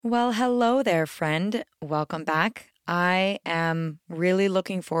Well, hello there, friend. Welcome back. I am really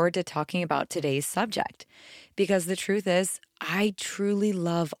looking forward to talking about today's subject because the truth is, I truly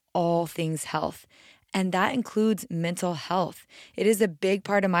love all things health, and that includes mental health. It is a big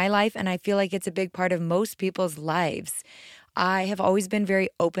part of my life, and I feel like it's a big part of most people's lives. I have always been very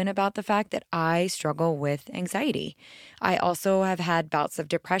open about the fact that I struggle with anxiety. I also have had bouts of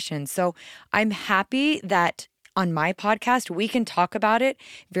depression. So I'm happy that on my podcast, we can talk about it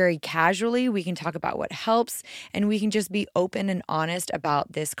very casually. We can talk about what helps, and we can just be open and honest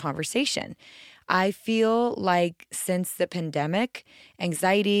about this conversation. I feel like since the pandemic,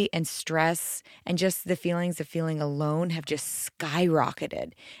 anxiety and stress and just the feelings of feeling alone have just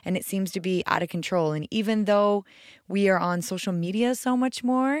skyrocketed, and it seems to be out of control. And even though we are on social media so much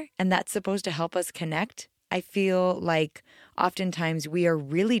more, and that's supposed to help us connect, I feel like oftentimes we are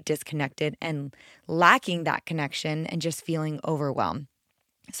really disconnected and lacking that connection and just feeling overwhelmed.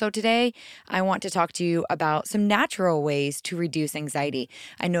 So today, I want to talk to you about some natural ways to reduce anxiety.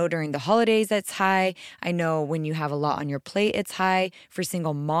 I know during the holidays it's high. I know when you have a lot on your plate, it's high. For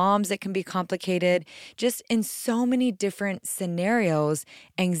single moms, it can be complicated. Just in so many different scenarios,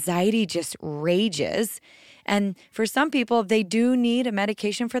 anxiety just rages. And for some people, they do need a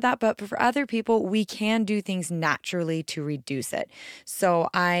medication for that. But for other people, we can do things naturally to reduce it. So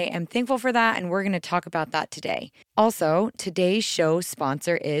I am thankful for that. And we're going to talk about that today. Also, today's show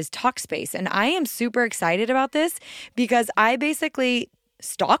sponsor is Talkspace. And I am super excited about this because I basically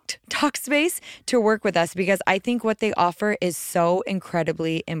stalked Talkspace to work with us because I think what they offer is so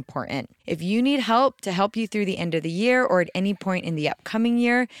incredibly important. If you need help to help you through the end of the year or at any point in the upcoming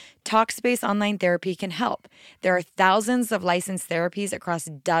year, Talkspace Online Therapy can help. There are thousands of licensed therapies across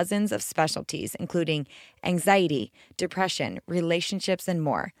dozens of specialties, including anxiety, depression, relationships, and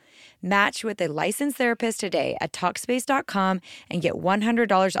more. Match with a licensed therapist today at Talkspace.com and get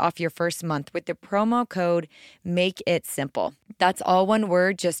 $100 off your first month with the promo code MAKEITSIMPLE. That's all one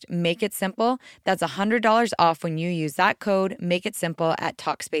word, just make it simple. That's $100 off when you use that code MAKEITSIMPLE at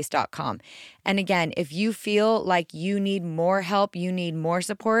Talkspace.com. And again, if you feel like you need more help, you need more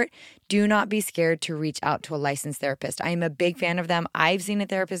support, do not be scared to reach out to a licensed therapist. I am a big fan of them. I've seen a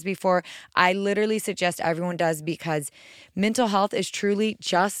therapist before. I literally suggest everyone does because mental health is truly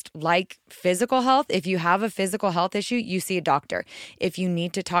just like physical health. If you have a physical health issue, you see a doctor. If you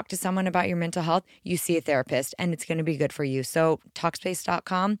need to talk to someone about your mental health, you see a therapist, and it's going to be good for you. So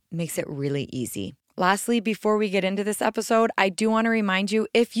Talkspace.com makes it really easy. Lastly, before we get into this episode, I do want to remind you,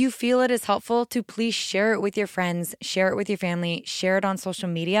 if you feel it is helpful, to please share it with your friends, share it with your family, share it on social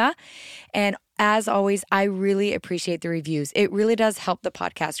media. And as always, I really appreciate the reviews. It really does help the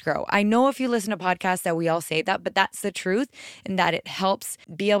podcast grow. I know if you listen to podcasts that we all say that, but that's the truth, and that it helps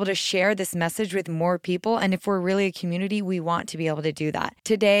be able to share this message with more people. And if we're really a community, we want to be able to do that.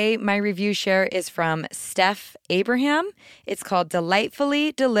 Today, my review share is from Steph Abraham. It's called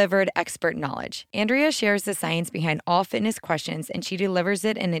Delightfully Delivered Expert Knowledge. Andrea shares the science behind all fitness questions, and she delivers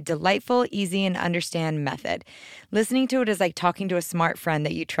it in a delightful, easy, and understand method. Listening to it is like talking to a smart friend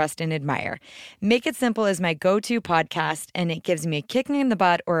that you trust and admire. Make It Simple is my go-to podcast, and it gives me a kick in the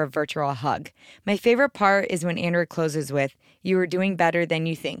butt or a virtual hug. My favorite part is when Andrea closes with, "You are doing better than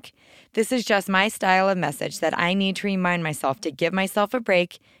you think." This is just my style of message that I need to remind myself to give myself a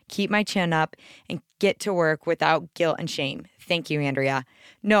break, keep my chin up, and get to work without guilt and shame. Thank you, Andrea.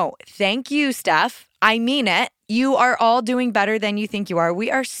 No, thank you, Steph. I mean it. You are all doing better than you think you are.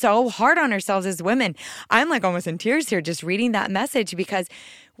 We are so hard on ourselves as women. I'm like almost in tears here just reading that message because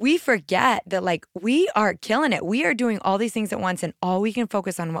we forget that like we are killing it. We are doing all these things at once and all we can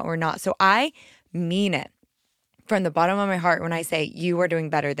focus on what we're not. So I mean it from the bottom of my heart when I say you are doing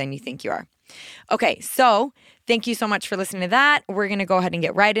better than you think you are. Okay, so thank you so much for listening to that. We're going to go ahead and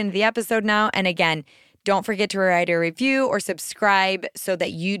get right into the episode now. And again, don't forget to write a review or subscribe so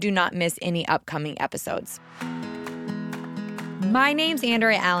that you do not miss any upcoming episodes. My name's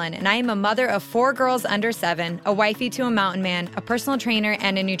Andrea Allen, and I am a mother of 4 girls under 7, a wifey to a mountain man, a personal trainer,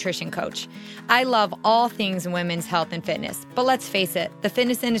 and a nutrition coach. I love all things women's health and fitness, but let's face it, the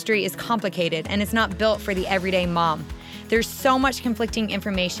fitness industry is complicated and it's not built for the everyday mom. There's so much conflicting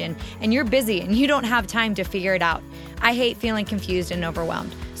information, and you're busy and you don't have time to figure it out. I hate feeling confused and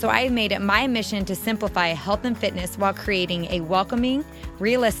overwhelmed, so I have made it my mission to simplify health and fitness while creating a welcoming,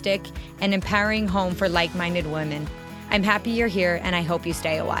 realistic, and empowering home for like-minded women. I'm happy you're here, and I hope you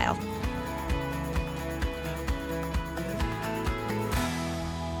stay a while.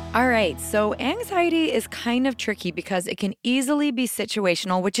 All right, so anxiety is kind of tricky because it can easily be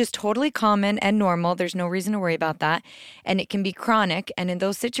situational, which is totally common and normal. There's no reason to worry about that. And it can be chronic. And in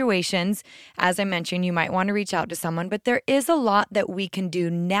those situations, as I mentioned, you might want to reach out to someone, but there is a lot that we can do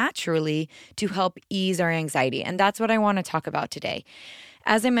naturally to help ease our anxiety. And that's what I want to talk about today.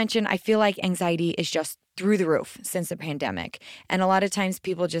 As I mentioned, I feel like anxiety is just through the roof since the pandemic. And a lot of times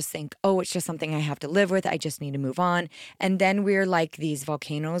people just think, oh, it's just something I have to live with. I just need to move on. And then we're like these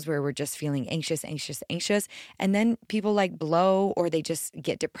volcanoes where we're just feeling anxious. And then people like blow or they just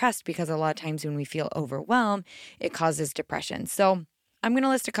get depressed because a lot of times when we feel overwhelmed, it causes depression. So I'm going to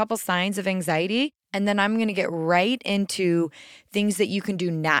list a couple signs of anxiety, and then I'm going to get right into things that you can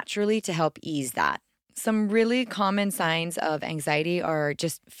do naturally to help ease that. Some really common signs of anxiety are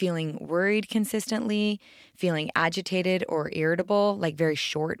just feeling worried consistently, feeling agitated or irritable, like very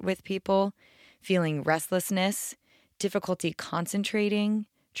short with people, feeling restlessness, difficulty concentrating,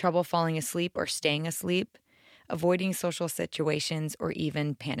 trouble falling asleep or staying asleep, avoiding social situations, or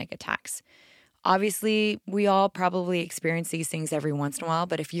even panic attacks. Obviously, we all probably experience these things every once in a while,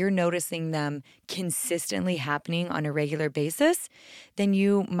 but if you're noticing them consistently happening on a regular basis, then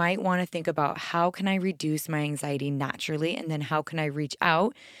you might want to think about how can I reduce my anxiety naturally, and then how can I reach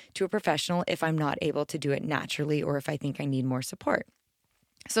out to a professional if I'm not able to do it naturally or if I think I need more support.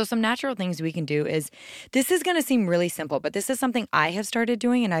 So some natural things we can do is, this is going to seem really simple, but this is something I have started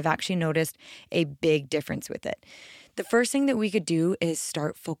doing and I've actually noticed a big difference with it. The first thing that we could do is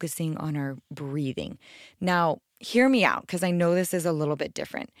start focusing on our breathing. Now, hear me out because I know this is a little bit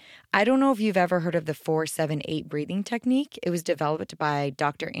different. I don't know if you've ever heard of the 4-7-8 breathing technique. It was developed by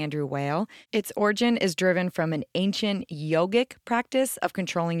Dr. Andrew Weil. Its origin is driven from an ancient yogic practice of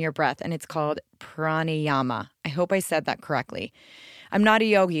controlling your breath, and it's called pranayama. I hope I said that correctly. I'm not a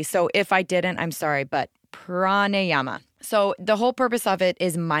yogi, so if I didn't, I'm sorry, but pranayama. So the whole purpose of it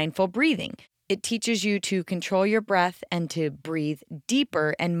is mindful breathing. It teaches you to control your breath and to breathe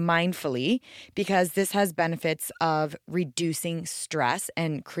deeper and mindfully, because this has benefits of reducing stress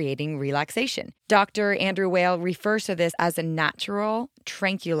and creating relaxation. Dr. Andrew Weil refers to this as a natural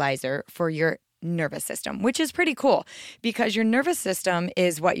tranquilizer for your nervous system, which is pretty cool because your nervous system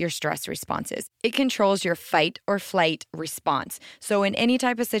is what your stress response is. It controls your fight or flight response. So in any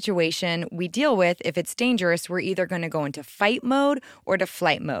type of situation we deal with, if it's dangerous, we're either going to go into fight mode or to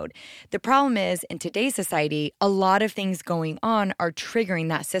flight mode. The problem is, in today's society, a lot of things going on are triggering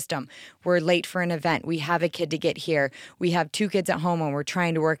that system. We're late for an event. We have a kid to get here. We have 2 kids at home and we're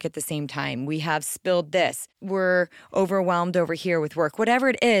trying to work at the same time. We have spilled this. We're overwhelmed over here with work. Whatever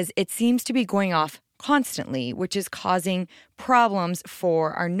it is, it seems to be going off constantly, which is causing problems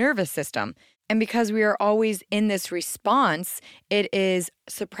for our nervous system. And because we are always in this response, it is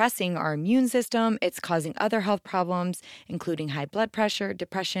suppressing our immune system. It's causing other health problems, including high blood pressure,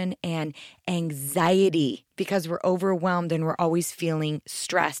 depression, and anxiety, because we're overwhelmed and we're always feeling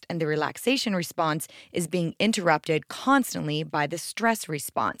stressed. And the relaxation response is being interrupted constantly by the stress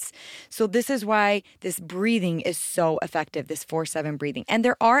response. So this is why this breathing is so effective, this 4-7 breathing. And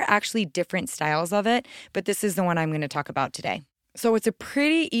there are actually different styles of it, but this is the one I'm going to talk about today. So it's a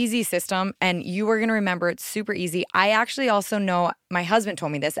pretty easy system, and you are going to remember it's super easy. I actually also know, my husband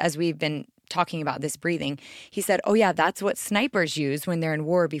told me this as we've been talking about this breathing. He said, oh yeah, that's what snipers use when they're in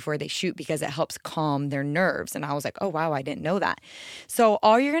war before they shoot, because it helps calm their nerves. And I was like, oh wow, I didn't know that. So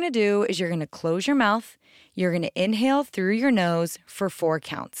all you're going to do is you're going to close your mouth. You're going to inhale through your nose for 4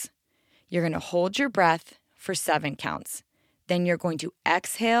 counts. You're going to hold your breath for 7 counts. Then you're going to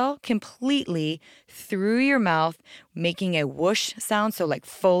exhale completely through your mouth, making a whoosh sound, so like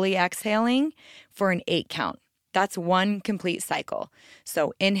fully exhaling, for an 8 count. That's one complete cycle.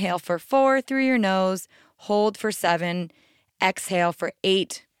 So inhale for 4 through your nose, hold for 7, exhale for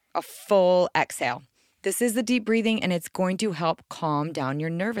 8, a full exhale. This is the deep breathing, and it's going to help calm down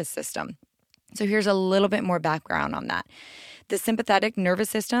your nervous system. So here's a little bit more background on that. The sympathetic nervous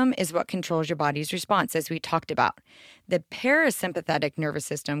system is what controls your body's response, as we talked about. The parasympathetic nervous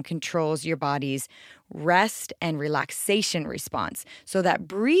system controls your body's rest and relaxation response. So that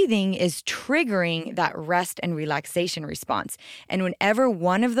breathing is triggering that rest and relaxation response. And whenever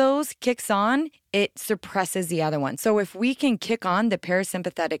one of those kicks on, it suppresses the other one. So if we can kick on the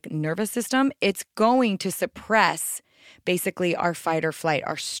parasympathetic nervous system, it's going to suppress basically our fight or flight,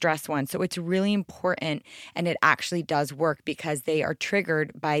 our stress one. So it's really important, and it actually does work because they are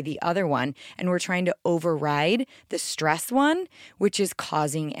triggered by the other one, and we're trying to override the stress one, which is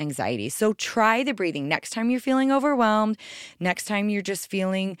causing anxiety. So try the breathing. Next time you're feeling overwhelmed, next time you're just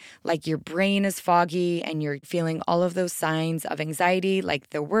feeling like your brain is foggy and you're feeling all of those signs of anxiety, like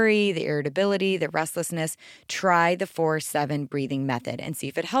the worry, the irritability, the restlessness, try the 4-7 breathing method and see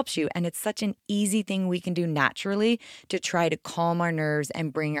if it helps you. And it's such an easy thing we can do naturally to try to calm our nerves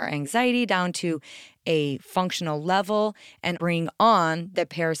and bring our anxiety down to a functional level and bring on the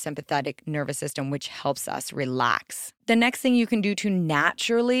parasympathetic nervous system, which helps us relax. The next thing you can do to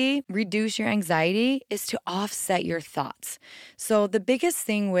naturally reduce your anxiety is to offset your thoughts. So the biggest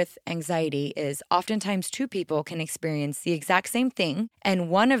thing with anxiety is oftentimes two people can experience the exact same thing, and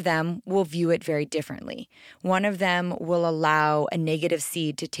one of them will view it very differently. One of them will allow a negative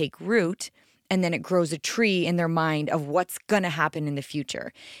seed to take root, and then it grows a tree in their mind of what's going to happen in the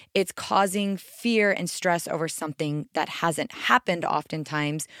future. It's causing fear and stress over something that hasn't happened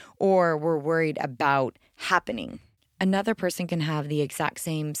oftentimes, or we're worried about happening. Another person can have the exact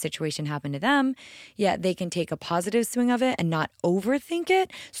same situation happen to them, yet they can take a positive swing of it and not overthink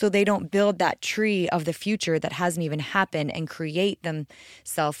it, so they don't build that tree of the future that hasn't even happened and create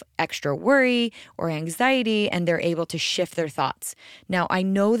themselves extra worry or anxiety, and they're able to shift their thoughts. Now, I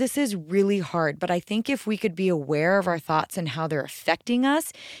know this is really hard, but I think if we could be aware of our thoughts and how they're affecting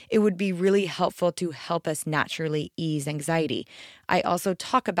us, it would be really helpful to help us naturally ease anxiety. I also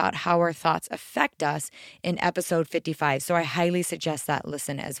talk about how our thoughts affect us in episode 55, so I highly suggest that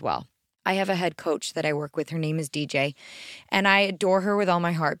listen as well. I have a head coach that I work with. Her name is DJ, and I adore her with all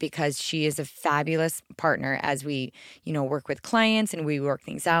my heart because she is a fabulous partner as we, work with clients and we work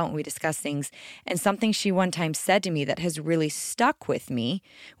things out and we discuss things. And something she one time said to me that has really stuck with me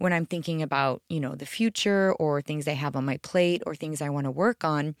when I'm thinking about, the future or things I have on my plate or things I want to work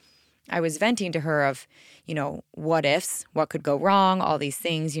on. I was venting to her of, what ifs, what could go wrong, all these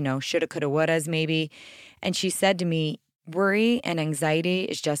things, shoulda, coulda, wouldas maybe. And she said to me, worry and anxiety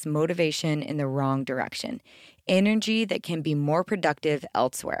is just motivation in the wrong direction. Energy that can be more productive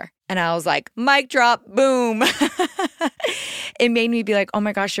elsewhere. And I was like, mic drop, boom. It made me be like, oh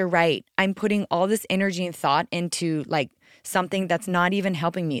my gosh, you're right. I'm putting all this energy and thought into something that's not even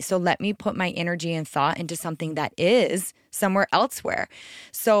helping me. So let me put my energy and thought into something that is somewhere elsewhere.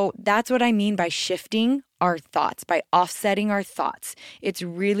 So that's what I mean by shifting our thoughts, by offsetting our thoughts. It's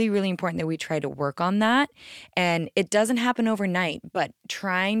really, really important that we try to work on that. And it doesn't happen overnight, but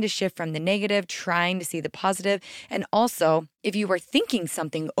trying to shift from the negative, trying to see the positive. And also, if you are thinking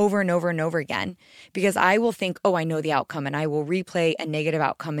something over and over and over again, because I will think, oh, I know the outcome, and I will replay a negative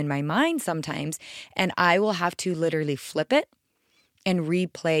outcome in my mind sometimes, and I will have to literally flip it and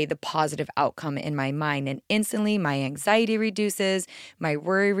replay the positive outcome in my mind. And instantly my anxiety reduces, my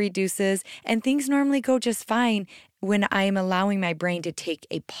worry reduces, and things normally go just fine when I am allowing my brain to take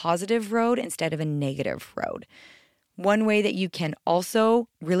a positive road instead of a negative road. One way that you can also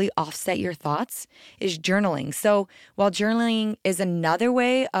really offset your thoughts is journaling. So while journaling is another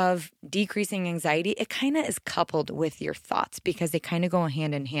way of decreasing anxiety, it kind of is coupled with your thoughts because they kind of go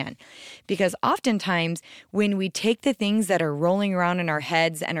hand in hand. Because oftentimes when we take the things that are rolling around in our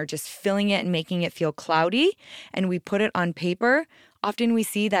heads and are just filling it and making it feel cloudy and we put it on paper, often we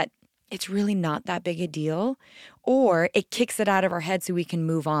see that it's really not that big a deal, or it kicks it out of our head so we can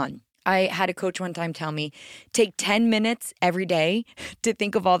move on. I had a coach one time tell me, take 10 minutes every day to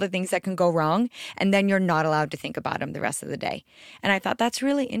think of all the things that can go wrong, and then you're not allowed to think about them the rest of the day. And I thought that's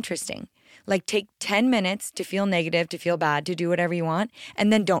really interesting. Take 10 minutes to feel negative, to feel bad, to do whatever you want,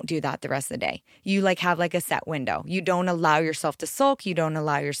 and then don't do that the rest of the day. You have a set window. You don't allow yourself to sulk. You don't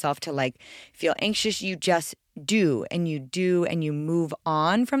allow yourself to feel anxious. You just do, and you move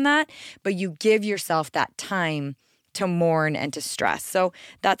on from that, but you give yourself that time to mourn and to stress. So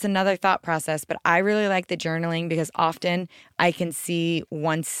that's another thought process. But I really like the journaling because often I can see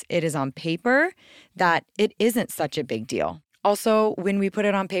once it is on paper that it isn't such a big deal. Also, when we put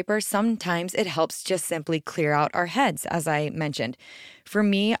it on paper, sometimes it helps just simply clear out our heads, as I mentioned. For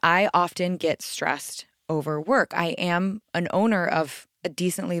me, I often get stressed over work. I am an owner of a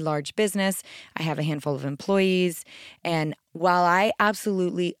decently large business. I have a handful of employees. And while I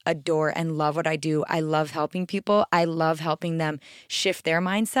absolutely adore and love what I do, I love helping people. I love helping them shift their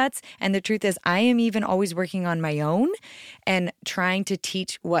mindsets. And the truth is, I am even always working on my own and trying to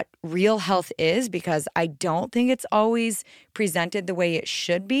teach what real health is because I don't think it's always presented the way it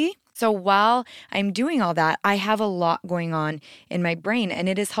should be. So while I'm doing all that, I have a lot going on in my brain, and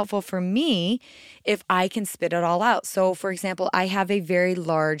it is helpful for me if I can spit it all out. So for example, I have a very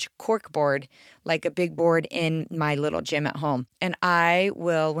large cork board, like a big board in my little gym at home. And I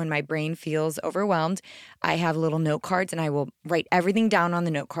will, when my brain feels overwhelmed, I have little note cards and I will write everything down on the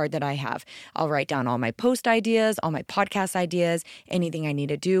note card that I have. I'll write down all my post ideas, all my podcast ideas, anything I need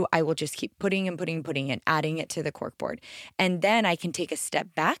to do. I will just keep putting and adding it to the cork board. And then I can take a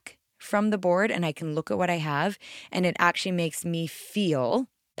step back from the board and I can look at what I have, and it actually makes me feel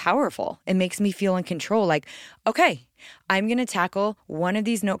powerful. It makes me feel in control. Like, okay, I'm going to tackle one of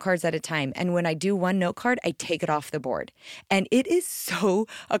these note cards at a time. And when I do one note card, I take it off the board. And it is so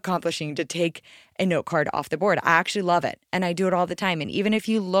accomplishing to take a note card off the board. I actually love it. And I do it all the time. And even if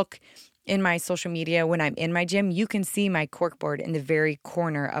you look in my social media when I'm in my gym, you can see my cork board in the very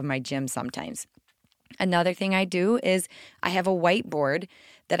corner of my gym sometimes. Another thing I do is I have a whiteboard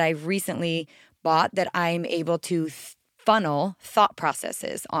that I've recently bought that I'm able to funnel thought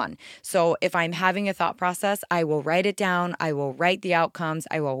processes on. So if I'm having a thought process, I will write it down. I will write the outcomes.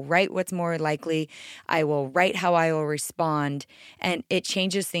 I will write what's more likely. I will write how I will respond. And it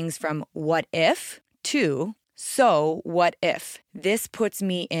changes things from what if to so what if. This puts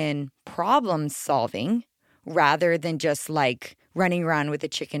me in problem solving rather than just like running around with a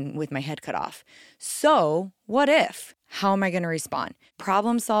chicken with my head cut off. So what if? How am I going to respond?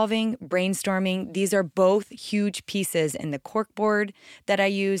 Problem solving, brainstorming, these are both huge pieces in the corkboard that I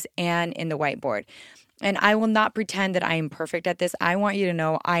use and in the whiteboard. And I will not pretend that I am perfect at this. I want you to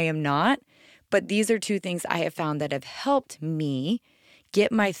know I am not. But these are two things I have found that have helped me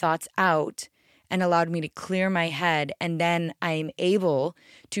get my thoughts out and allowed me to clear my head. And then I'm able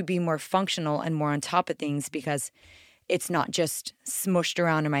to be more functional and more on top of things because it's not just smushed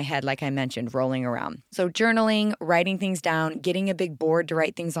around in my head, like I mentioned, rolling around. So journaling, writing things down, getting a big board to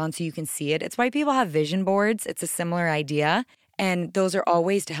write things on so you can see it. It's why people have vision boards. It's a similar idea. And those are all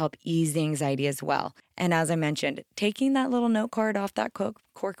ways to help ease the anxiety as well. And as I mentioned, taking that little note card off that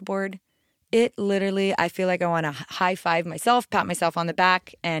cork board, it literally, I feel like I want to high five myself, pat myself on the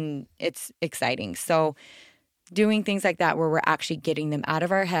back, and it's exciting. So doing things like that where we're actually getting them out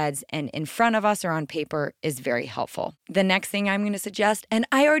of our heads and in front of us or on paper is very helpful. The next thing I'm going to suggest, and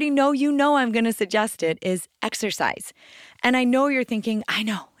I already know you know I'm going to suggest it, is exercise. And I know you're thinking, I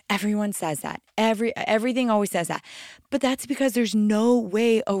know, everyone says that. Everything always says that. But that's because there's no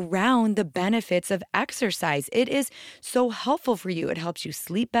way around the benefits of exercise. It is so helpful for you. It helps you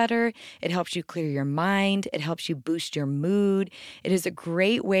sleep better. It helps you clear your mind. It helps you boost your mood. It is a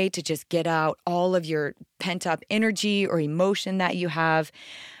great way to just get out all of your pent up energy or emotion that you have.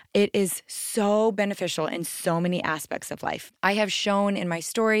 It is so beneficial in so many aspects of life. I have shown in my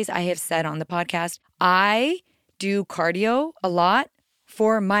stories, I have said on the podcast, I do cardio a lot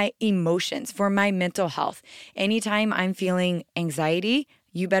for my emotions, for my mental health. Anytime I'm feeling anxiety,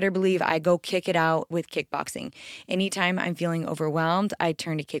 you better believe I go kick it out with kickboxing. Anytime I'm feeling overwhelmed, I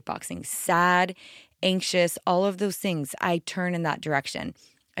turn to kickboxing. Sad, anxious, all of those things, I turn in that direction.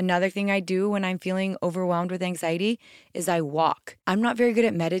 Another thing I do when I'm feeling overwhelmed with anxiety is I walk. I'm not very good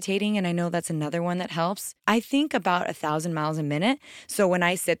at meditating, and I know that's another one that helps. I think about 1,000 miles a minute. So when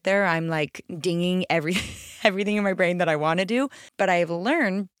I sit there, I'm like dinging everything in my brain that I want to do. But I have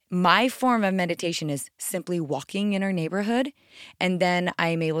learned my form of meditation is simply walking in our neighborhood, and then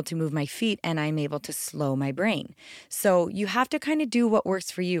I'm able to move my feet and I'm able to slow my brain. So you have to kind of do what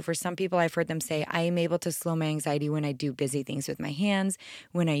works for you. For some people, I've heard them say, I am able to slow my anxiety when I do busy things with my hands,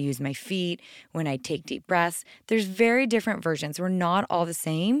 when I use my feet, when I take deep breaths. There's very different versions. We're not all the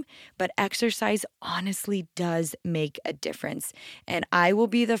same, but exercise honestly does make a difference. And I will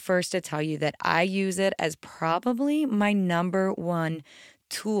be the first to tell you that I use it as probably my number one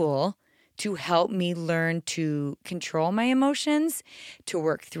tool to help me learn to control my emotions, to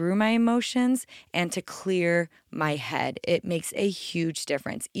work through my emotions, and to clear my head. It makes a huge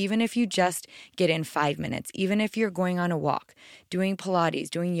difference. Even if you just get in 5 minutes, even if you're going on a walk, doing Pilates,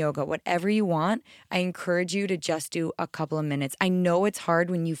 doing yoga, whatever you want, I encourage you to just do a couple of minutes. I know it's hard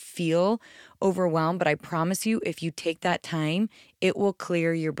when you feel overwhelmed, but I promise you, if you take that time, it will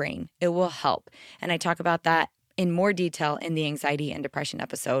clear your brain. It will help. And I talk about that in more detail in the anxiety and depression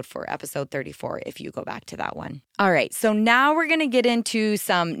episode for episode 34, if you go back to that one. All right, so now we're going to get into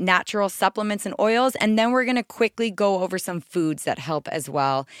some natural supplements and oils, and then we're going to quickly go over some foods that help as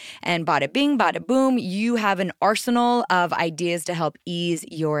well. And bada bing, bada boom, you have an arsenal of ideas to help ease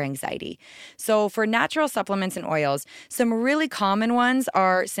your anxiety. So for natural supplements and oils, some really common ones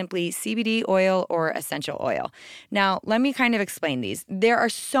are simply CBD oil or essential oil. Now, let me kind of explain these. There are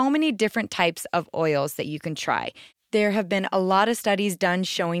so many different types of oils that you can try. There have been a lot of studies done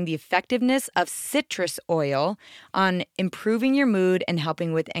showing the effectiveness of citrus oil on improving your mood and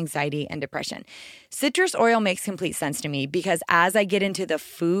helping with anxiety and depression. Citrus oil makes complete sense to me because as I get into the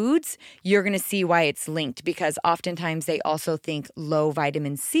foods, you're going to see why it's linked, because oftentimes they also think low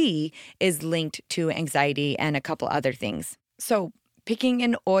vitamin C is linked to anxiety and a couple other things. So picking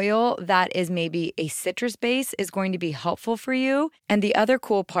an oil that is maybe a citrus base is going to be helpful for you. And the other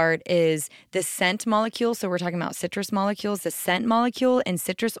cool part is the scent molecule. So we're talking about citrus molecules. The scent molecule in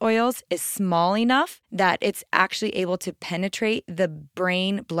citrus oils is small enough that it's actually able to penetrate the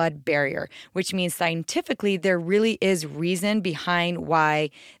brain-blood barrier, which means scientifically there really is reason behind why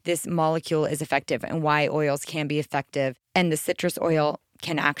this molecule is effective and why oils can be effective. And the citrus oil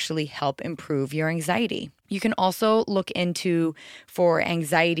can actually help improve your anxiety. You can also look into, for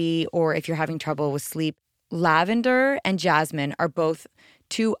anxiety or if you're having trouble with sleep, lavender and jasmine are both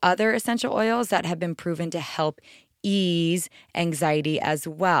two other essential oils that have been proven to help ease anxiety as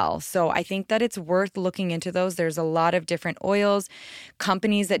well. So I think that it's worth looking into those. There's a lot of different oils,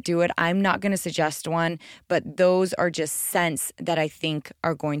 companies that do it. I'm not going to suggest one, but those are just scents that I think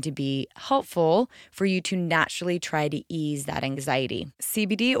are going to be helpful for you to naturally try to ease that anxiety.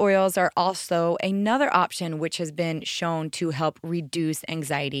 CBD oils are also another option which has been shown to help reduce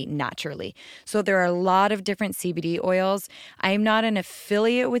anxiety naturally. So there are a lot of different CBD oils. I am not an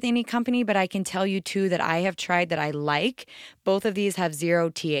affiliate with any company, but I can tell you two that I have tried that I like. Both of these have 0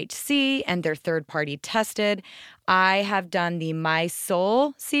 THC and they're third-party tested. I have done the My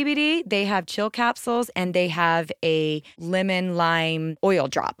Soul CBD. They have chill capsules and they have a lemon lime oil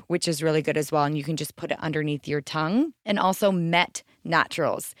drop, which is really good as well. And you can just put it underneath your tongue. And also Met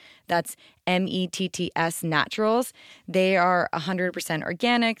Naturals. That's METTS Naturals. They are 100%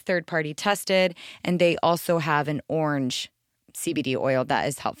 organic, third-party tested, and they also have an orange CBD oil that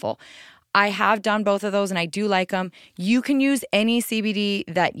is helpful. I have done both of those and I do like them. You can use any CBD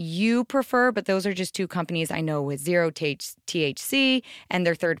that you prefer, but those are just two companies I know with 0 THC and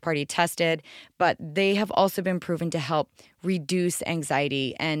they're third-party tested, but they have also been proven to help reduce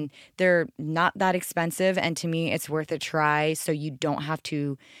anxiety and they're not that expensive. And to me, it's worth a try so you don't have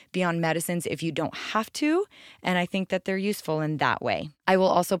to be on medicines if you don't have to. And I think that they're useful in that way. I will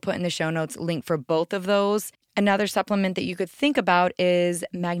also put in the show notes link for both of those. Another supplement that you could think about is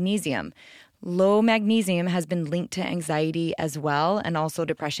magnesium. Low magnesium has been linked to anxiety as well and also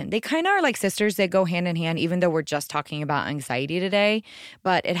depression. They kind of are like sisters. They go hand in hand, even though we're just talking about anxiety today,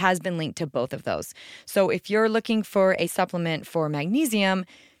 but it has been linked to both of those. So if you're looking for a supplement for magnesium,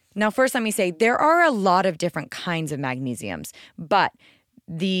 now first let me say there are a lot of different kinds of magnesiums, but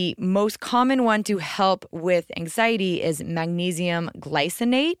the most common one to help with anxiety is magnesium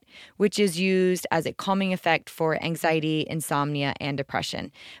glycinate, which is used as a calming effect for anxiety, insomnia, and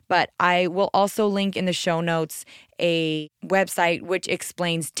depression. But I will also link in the show notes a website which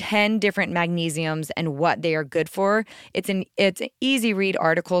explains 10 different magnesiums and what they are good for. It's an easy read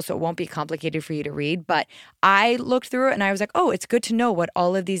article, so it won't be complicated for you to read. But I looked through it and I was like, oh, it's good to know what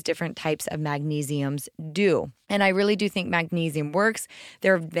all of these different types of magnesiums do. And I really do think magnesium works.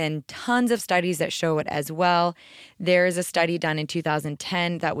 There have been tons of studies that show it as well. There is a study done in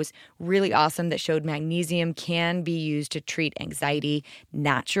 2010 that was really awesome that showed magnesium can be used to treat anxiety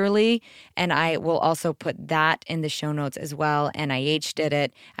naturally. And I will also put that in the show notes as well. NIH did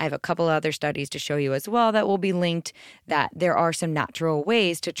it. I have a couple other studies to show you as well that will be linked, that there are some natural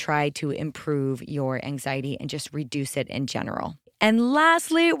ways to try to improve your anxiety and just reduce it in general. And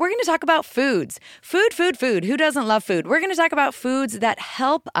lastly, we're going to talk about foods. Food. Who doesn't love food? We're going to talk about foods that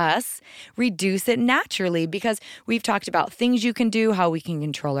help us reduce it naturally, because we've talked about things you can do, how we can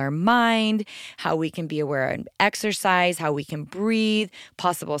control our mind, how we can be aware and exercise, how we can breathe,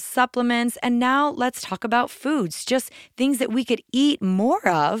 possible supplements. And now let's talk about foods, just things that we could eat more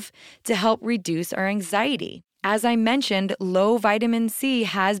of to help reduce our anxiety. As I mentioned, low vitamin C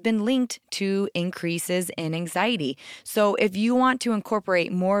has been linked to increases in anxiety. So if you want to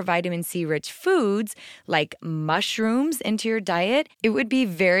incorporate more vitamin C rich foods like mushrooms into your diet, it would be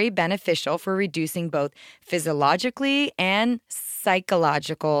very beneficial for reducing both physiologically and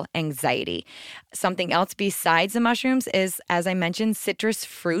psychological anxiety. Something else besides the mushrooms is, as I mentioned, citrus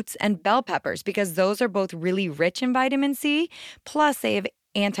fruits and bell peppers, because those are both really rich in vitamin C. Plus, they have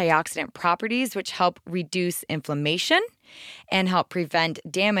antioxidant properties, which help reduce inflammation and help prevent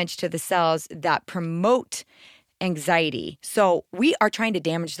damage to the cells that promote anxiety. So we are trying to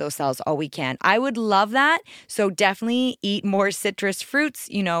damage those cells all we can. I would love that. So definitely eat more citrus fruits,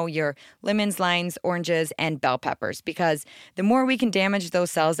 your lemons, limes, oranges, and bell peppers, because the more we can damage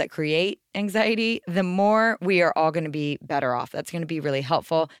those cells that create anxiety, the more we are all going to be better off. That's going to be really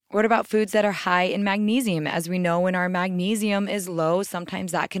helpful. What about foods that are high in magnesium? As we know, when our magnesium is low,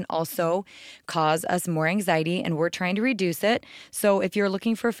 sometimes that can also cause us more anxiety, and we're trying to reduce it. So if you're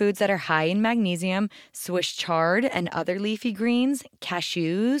looking for foods that are high in magnesium, Swiss chard and other leafy greens,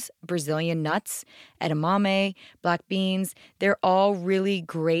 cashews, Brazilian nuts, edamame, black beans, they're all really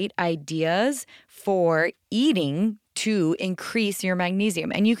great ideas for eating to increase your magnesium.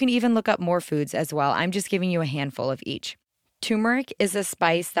 And you can even look up more foods as well. I'm just giving you a handful of each. Turmeric is a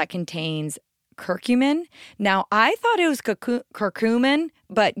spice that contains curcumin. Now, I thought it was curcumin,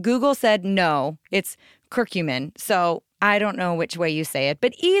 but Google said no, it's curcumin. So I don't know which way you say it,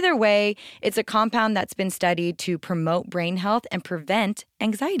 but either way, it's a compound that's been studied to promote brain health and prevent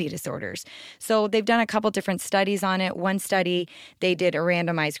anxiety disorders. So they've done a couple different studies on it. One study, they did a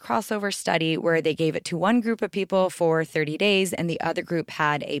randomized crossover study where they gave it to one group of people for 30 days and the other group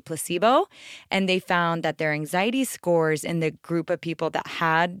had a placebo. And they found that their anxiety scores in the group of people that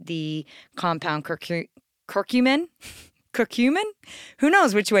had the compound curcumin, who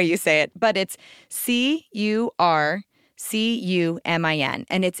knows which way you say it, but it's CURCUMIN,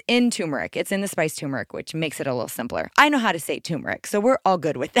 and it's in turmeric. It's in the spice turmeric, which makes it a little simpler. I know how to say turmeric, so we're all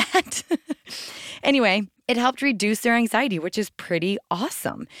good with that. Anyway, it helped reduce their anxiety, which is pretty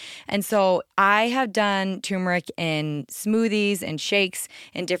awesome. And so I have done turmeric in smoothies and shakes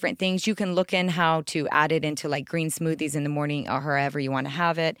and different things. You can look in how to add it into like green smoothies in the morning or however you want to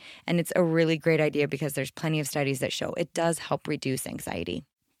have it. And it's a really great idea because there's plenty of studies that show it does help reduce anxiety.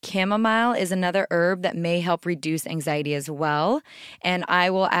 Chamomile is another herb that may help reduce anxiety as well. And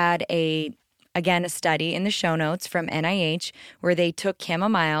I will add a study in the show notes from NIH where they took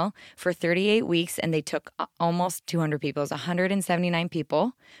chamomile for 38 weeks and they took almost 200 people. It was 179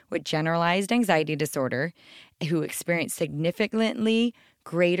 people with generalized anxiety disorder who experienced significantly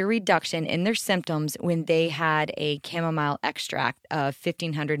greater reduction in their symptoms when they had a chamomile extract of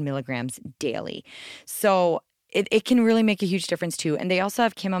 1,500 milligrams daily. So it can really make a huge difference too. And they also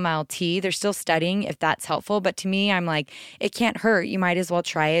have chamomile tea. They're still studying if that's helpful. But to me, I'm like, it can't hurt. You might as well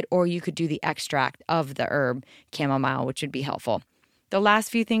try it. Or you could do the extract of the herb chamomile, which would be helpful. The last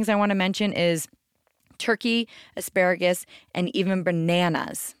few things I want to mention is turkey, asparagus, and even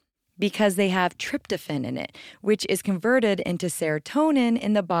bananas, because they have tryptophan in it, which is converted into serotonin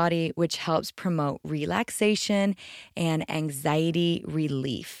in the body, which helps promote relaxation and anxiety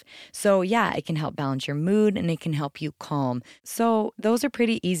relief. So yeah, it can help balance your mood and it can help you calm. So those are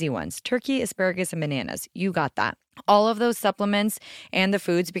pretty easy ones. Turkey, asparagus, and bananas. You got that. All of those supplements and the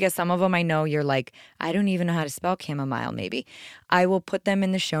foods, because some of them I know you're like, I don't even know how to spell chamomile maybe. I will put them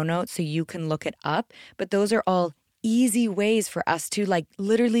in the show notes so you can look it up. But those are all easy ways for us to like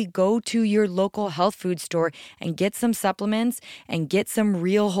literally go to your local health food store and get some supplements and get some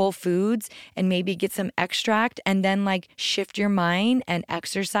real whole foods and maybe get some extract and then like shift your mind and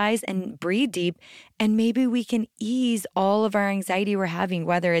exercise and breathe deep. And maybe we can ease all of our anxiety we're having,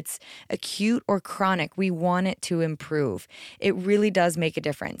 whether it's acute or chronic. We want it to improve. It really does make a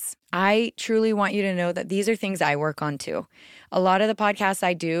difference. I truly want you to know that these are things I work on too. A lot of the podcasts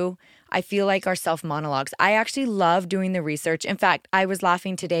I do, I feel like are self-monologues. I actually love doing the research. In fact, I was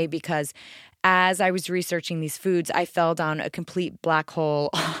laughing today because as I was researching these foods, I fell down a complete black hole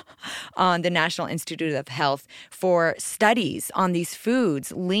on the National Institute of Health for studies on these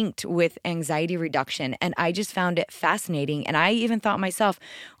foods linked with anxiety reduction. And I just found it fascinating. And I even thought myself,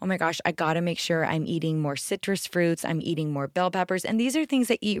 oh my gosh, I got to make sure I'm eating more citrus fruits. I'm eating more bell peppers. And these are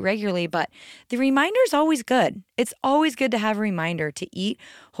things I eat regularly, but the reminder is always good. It's always good to have a reminder to eat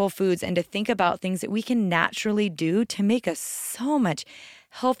whole foods and to think about things that we can naturally do to make us so much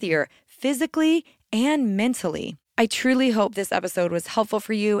healthier physically and mentally. I truly hope this episode was helpful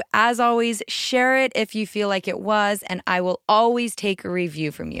for you. As always, share it if you feel like it was, and I will always take a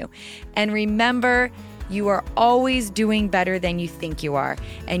review from you. And remember, you are always doing better than you think you are,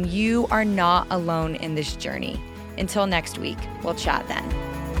 and you are not alone in this journey. Until next week, we'll chat then.